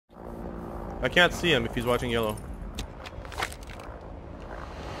I can't see him if he's watching yellow.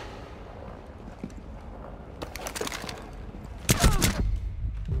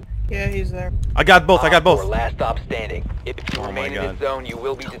 Yeah, he's there. I got both. I got both. Last stop standing. If you Oh my remain in God. this zone, you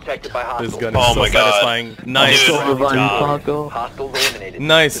will be detected by hostiles. This gun is Oh so my God. satisfying. Nice Dude. job. Hostiles eliminated.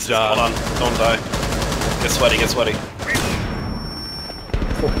 Nice Hold job. on, don't die. Get sweaty, get sweaty.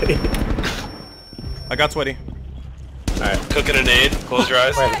 I got sweaty. Alright, cooking a nade, close your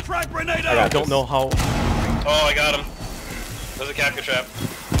eyes. I don't know how. Oh, I got him. There's a capture trap.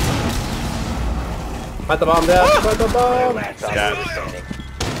 Put the bomb down. Put the bomb. Last Got operator it. standing.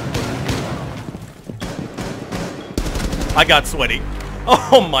 I got sweaty.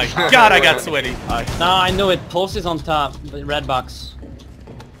 Oh my God, I got sweaty. Nah, I know it. Pulse is on top. The red box.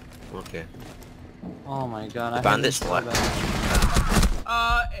 Okay. Oh my God. I Bandits hate this so left.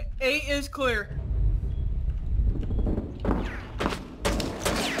 bad. 8 is clear.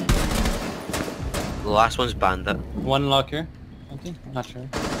 The last one's bandit. One locker. Okay, not sure.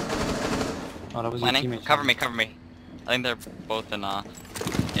 Oh, that was your Planning. teammate. Cover me, cover me. I think they're both in A,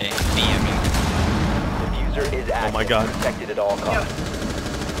 B, I mean. Diffuser is active. Oh my God. Protected at all costs.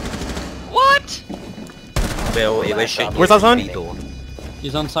 What? Well, he was shooting. Where's Hassan? Door.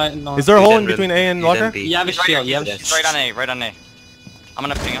 He's on site. No. Is there a He's hole in in room- between A and he's in locker? B. You have a He's right, shield. You have a he's right on A, right on A. I'm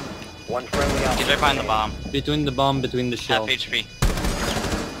gonna ping him. One friendly He's operator right behind the bomb. between the bomb, between the Half shield. HP.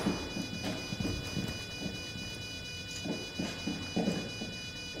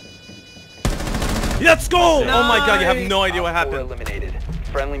 Let's go! Oh my God, you have no idea what Op four happened. eliminated.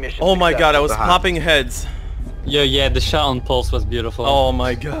 Friendly mission Oh my God, I was Behind. popping heads. Yeah, the shot on Pulse was beautiful. Oh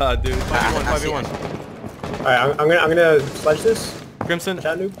my God, dude. 5v1, I see 5v1. Alright, I'm gonna sledge this. Crimson,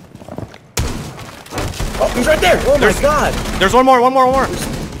 Chat noob. Oh, he's right there! Oh my God! there's one more.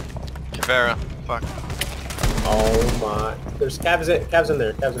 Javera. Fuck. Oh my. There's Cavs in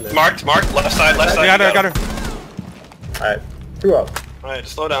there. Marked, left side, left side. I got you her. Alright, 2 up. Alright,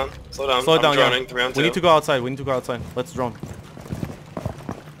 slow down. Slow it I'm down, droning, yeah. 3 on 2. We need to go outside. Let's drone.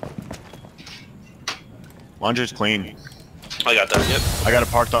 Laundry's clean. I got that, yep. I got it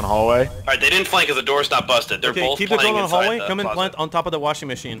parked on hallway. Alright, they didn't flank because the door's not busted. They're Okay, both keep the playing drone on inside hallway. the Come and closet. plant on top of the washing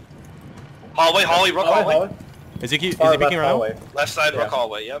machine. Hallway, rook hallway. Is he Far peeking left right now? hallway. Left side, Yeah. rook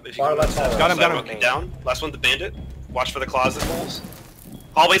hallway, yep. If you Far go left hallway. Got him, Side got him. rookie down. Last one's the bandit. Watch for the closet holes.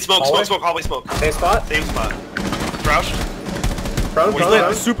 Hallway smoke, Hallway? hallway smoke. Same spot. Same spot. Crouched. Prone, He's prone, lit.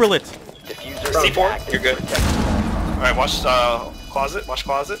 prone. Super lit. Diffuser is C4, active. you're good. Alright, watch closet, watch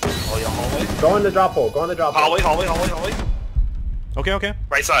closet. Oh yeah, hallway. Go in the drop hole. Hallway. Okay.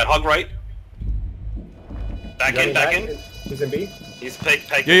 Right side, hug right. Back in. He's in B. He's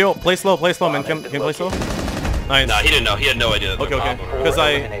pegged. Yo, play slow, man. Can you play slow? Nice. Nah, he didn't know. He had no idea. Okay. Because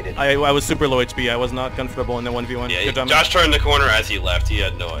I was super low HP. I was not comfortable in the 1v1. Yeah, Good job, man. Josh turned the corner as he left. He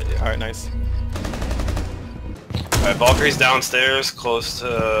had no idea. Alright, nice. Alright, Valkyrie's downstairs, close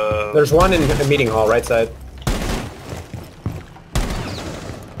to... There's one in the meeting hall, right side.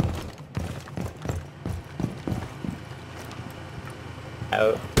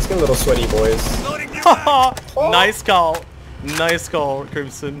 It's getting a little sweaty, boys. Nice call. Nice call,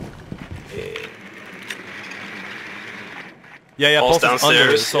 Crimson. Yeah, Pulse Pulse is under.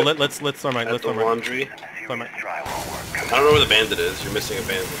 downstairs. So let's storm right. At Let's the storm right. laundry. I don't know where the bandit is. You're missing a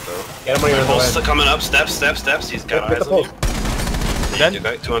bandit though. Get him on your Pulse way. coming up. Steps. He's got Get eyes the on pulse. you. Dead?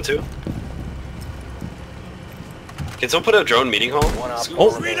 Okay, 2 on 2. Can someone put a drone meeting hall?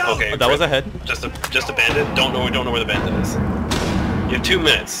 Oh, Okay. that was a head. Just a bandit. Don't know where the bandit is. You have 2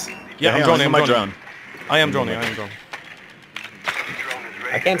 minutes. Yeah, I'm hang on, droning. look at my drone. I am droning.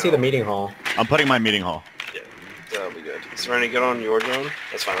 I can't see the meeting hall. I'm putting my meeting hall. Yeah, that'll be good. Serenity, get on your drone.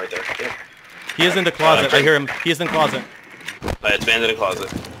 That's fine right there. Yep. He is in the closet. I hear him. He is in closet. It's bandit in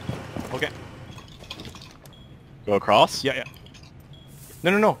closet. Okay. Go across? Yeah.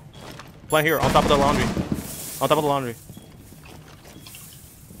 No. Plant here, on top of the laundry.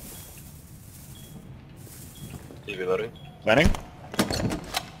 He's reloading. Landing?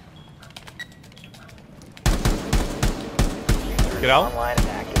 Get out. Online and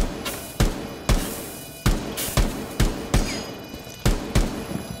active.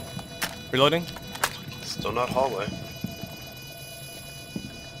 Reloading. Still not hallway.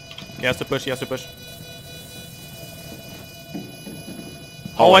 He has to push.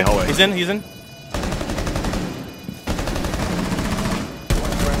 Hallway. He's in.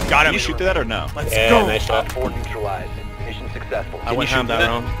 Got him. Did you shoot through that or no? Let's Yeah, go. nice shot. Op 4 neutralized. Mission successful. I went ham that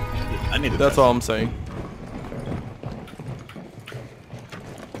round. I need to That's all I'm saying.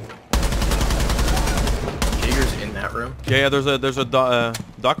 Jaeger's in that room. Yeah, there's a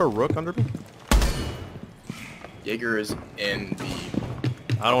Docker Rook under me. Jaeger is in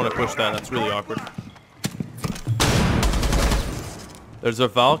the I don't want to push that. That's really awkward. There's a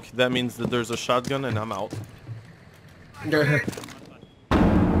Valk. That means that there's a shotgun, and I'm out.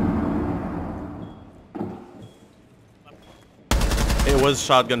 It was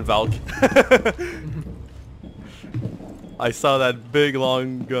shotgun Valk. I saw that big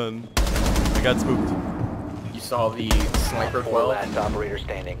long gun. I got spooked. You saw the sniper 4 well? last operator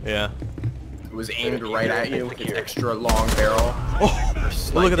standing. Yeah. It was aimed right at you with its extra long barrel.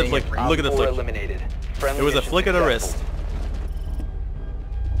 Oh, look at the flick. Look at the Op 4 flick. eliminated. Friendly It was a mission flick of the wrist.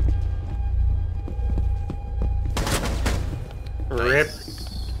 successful.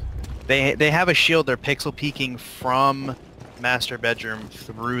 Rip. They have a shield. They're pixel peeking from master bedroom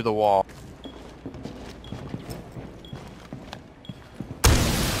through the wall.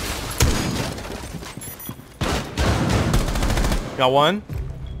 Got one.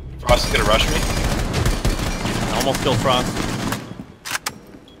 Frost is gonna rush me. Almost killed Frost.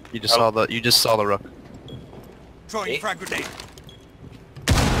 You just saw the rook. Throwing frag grenade.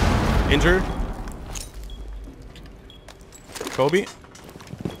 Injured. Kobe.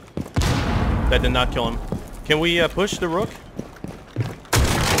 That did not kill him. Can we push the rook?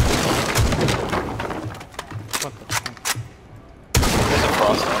 What the fuck? There's a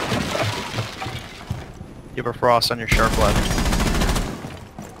Frost on. You have a frost on your sharp left.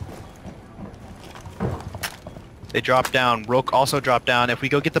 They drop down. Rook also dropped down. If we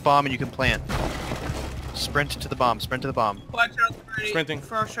go get the bomb and you can plant. Sprint to the bomb. Sprint to the bomb. Watch out, Freddy. Sprinting.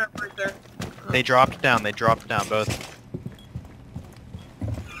 Frost trap right there. They dropped down. They dropped down both.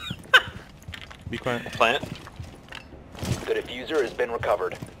 Be quiet. Plant. The diffuser has been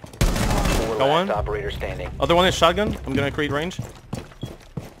recovered. 4 Go last on. operator standing. Other one is shotgun. I'm gonna create range.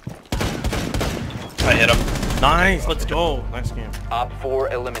 I hit him. Nice. Let's go. Nice game. Op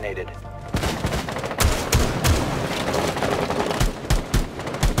 4 eliminated.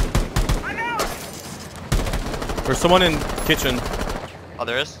 There's someone in kitchen. Oh,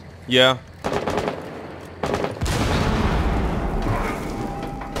 there is? Yeah.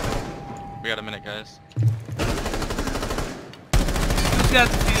 We got a minute, guys. Who's got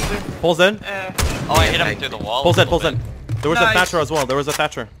the diffuser? Pulls in. Oh, I hit him through the wall. Pulls a in. Pulls little in. There was a Nice. Thatcher as well. There was a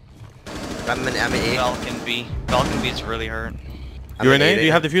Thatcher. I'm in bit. A. Falcon B. Falcon B's really hurt. You're in A? Do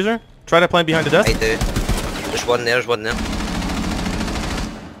you have diffuser? Try to plant behind the desk. I do. There's one there, there's one there.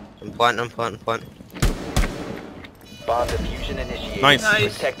 I'm planting. Bomb diffusion initiated. Nice.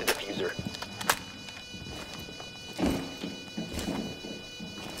 Nice. Protect the diffuser.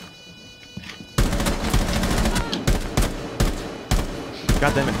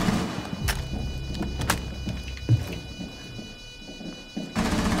 God damn it.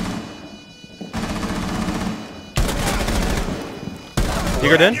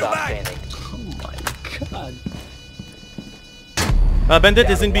 Eager in? Stop standing. Bandit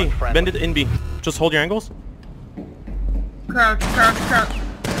Down is to in B. one friendly. Bandit in B. Just hold your angles. Crouch, crouch, crouch.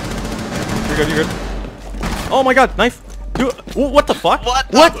 You're good, you're good. Oh my god, knife! Dude, what the fuck? What?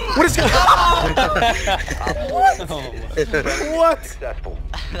 What? What is going on? What? Successful.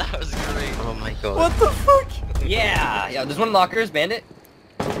 That was great. Oh my god. What the fuck? Yeah, there's one lockers, bandit.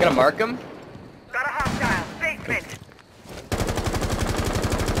 Gonna mark him. Got a hostile. Basement.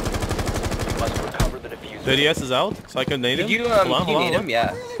 Must recover the diffuser. The ADS is out, so I can nade him. Could you, Hold on, can you hold on, nade hold him? on.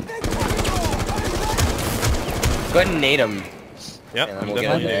 Yeah. Go ahead and nade him. Yep, And then I'm we'll get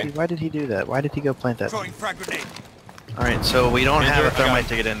definitely in there. nading. Why did he do that? Why did he go plant that? frag grenade. Alright, so we don't have a Injured, thermite got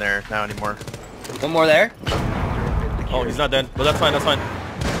to get in there now anymore. One more there. Oh, he's not dead, but that's fine, that's fine.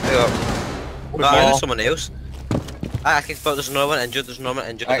 There's someone else. I can spot there's another one injured,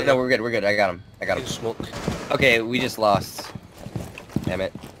 injured. Alright, no, we're good. I got him. Smoke. Okay, we just lost. Damn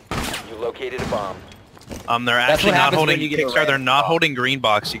it. You located a bomb. They're That's actually what not happens when holding you get a Kickstarter. They're random not bomb. holding green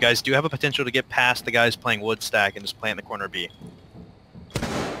box. You guys do have a potential to get past the guys playing wood stack and just plant in the corner B.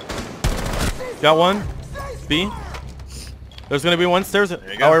 Got one. B. There's gonna be one stairs. you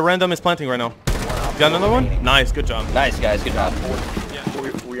go. Our random is planting right now. Got another one? Nice, good job. Nice, guys. Good job.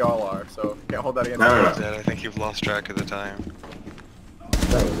 We all are, so can't hold that against I think you've lost track of the time.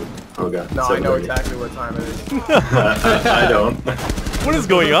 Oh god. No, I know exactly what time it is. I don't. What is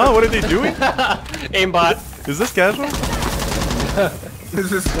going on? What are they doing? Aimbot. Is this casual?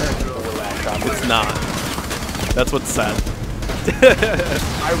 This is scheduled. It's not. That's what's sad.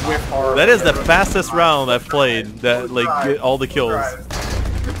 I whip hard. That is the fastest round I've played. That like get all the kills. Guys,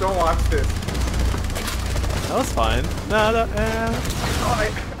 don't watch this. That was fine. No, no,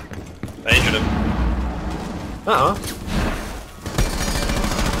 I injured him.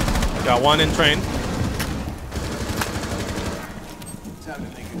 Got one in train.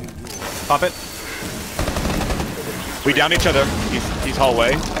 Pop it. We down each other. He's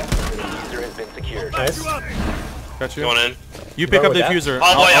hallway. The diffuser has been secured. Nice. Got you. Going in. You pick Go up the with that. diffuser.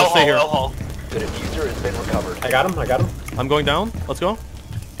 Hallway, I'll stay here. L hall. The diffuser has been recovered. I got him. I got him. I'm going down. Let's go.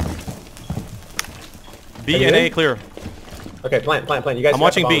 B Are you and A in? clear. Okay, plant. You guys. I'm got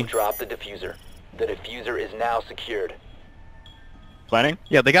watching the B. bomb. Drop the diffuser. The diffuser is now secured. Planning.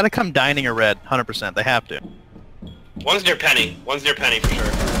 Yeah, they gotta come dining or red, 100%. They have to. One's near Penny. One's near Penny for sure.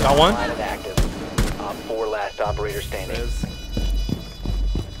 Got one. Line is active. Op 4 last operator standing.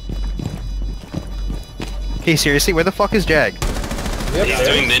 Okay, seriously, where the fuck is Jag? Yep, He's there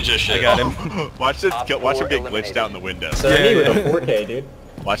doing it is. ninja shit. I got him. Watch this. Op Watch him 4 get eliminated. glitched out in the window. So Yeah, me with yeah. a 4K, dude.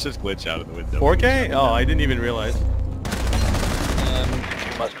 Watch this glitch out of the window. 4K? Oh, I didn't even realize. You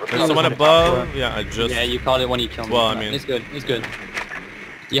must There's recover. someone above. Yeah, I just. Yeah, you called it when you killed me. Well, I mean- It's good, it's good.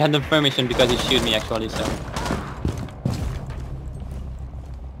 You had the information because he shoot me actually, so.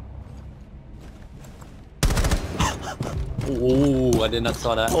 Ooh, I did not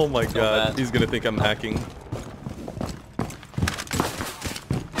saw that. Oh my So god, bad. he's gonna think I'm hacking.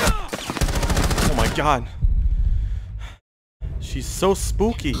 Oh my god. She's so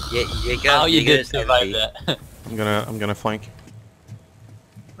spooky. Yeah, you go. How you did go, survive empty. that? I'm gonna flank.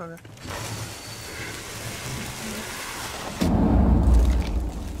 Okay.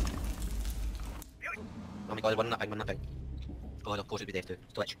 Oh my god, one nothing, one nothing. Oh, of course it'd be there too.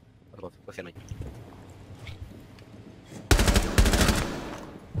 Twitch. Up above, with Finley.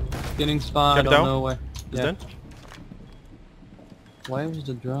 Getting spot, I Jump don't down. know where. He's Yeah. dead. Why was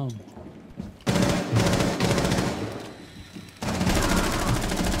the drone?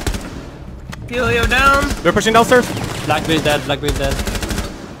 Helio down. They're pushing downstairs. Blackbeard's dead, Blackbeard's dead.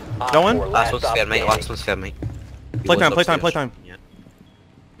 Op That one? 4 Last last one's op scared, mate. standing. Last one's scared, mate. He was Playtime, playtime, upstairs. playtime. Yeah.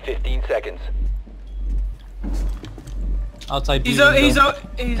 15 seconds. Outside He's B out. He's window. out.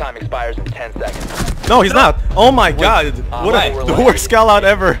 He's Time expires in 10 seconds. No, he's not. Oh my god. What Right. a the worst scout out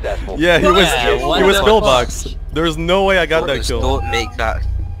ever. Yeah, he was Yeah, what he was the pillbox. fuck? There's no way I got that Just kill. don't make that.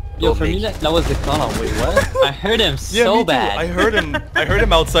 Yo, Don't for me make- that was the call out. Wait, what? I heard him Yeah, so me too. bad. I heard him. I heard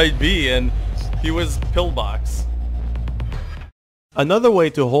him outside B, and he was pillbox. Another way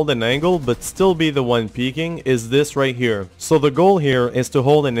to hold an angle but still be the one peeking is this right here. So the goal here is to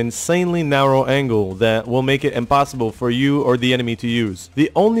hold an insanely narrow angle that will make it impossible for you or the enemy to use. The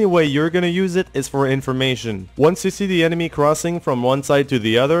only way you're gonna use it is for information. Once you see the enemy crossing from one side to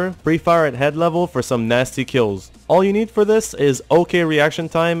the other, pre-fire at head level for some nasty kills. All you need for this is okay reaction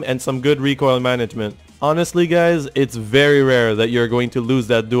time and some good recoil management. Honestly guys, it's very rare that you're going to lose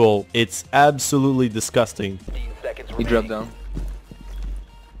that duel. It's absolutely disgusting. 15 seconds He remaining. dropped down.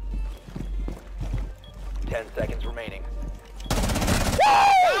 10 seconds remaining.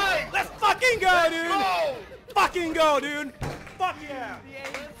 Let's fucking go, dude! Fucking go, dude! Fuck yeah!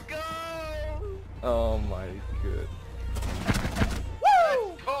 Oh my god.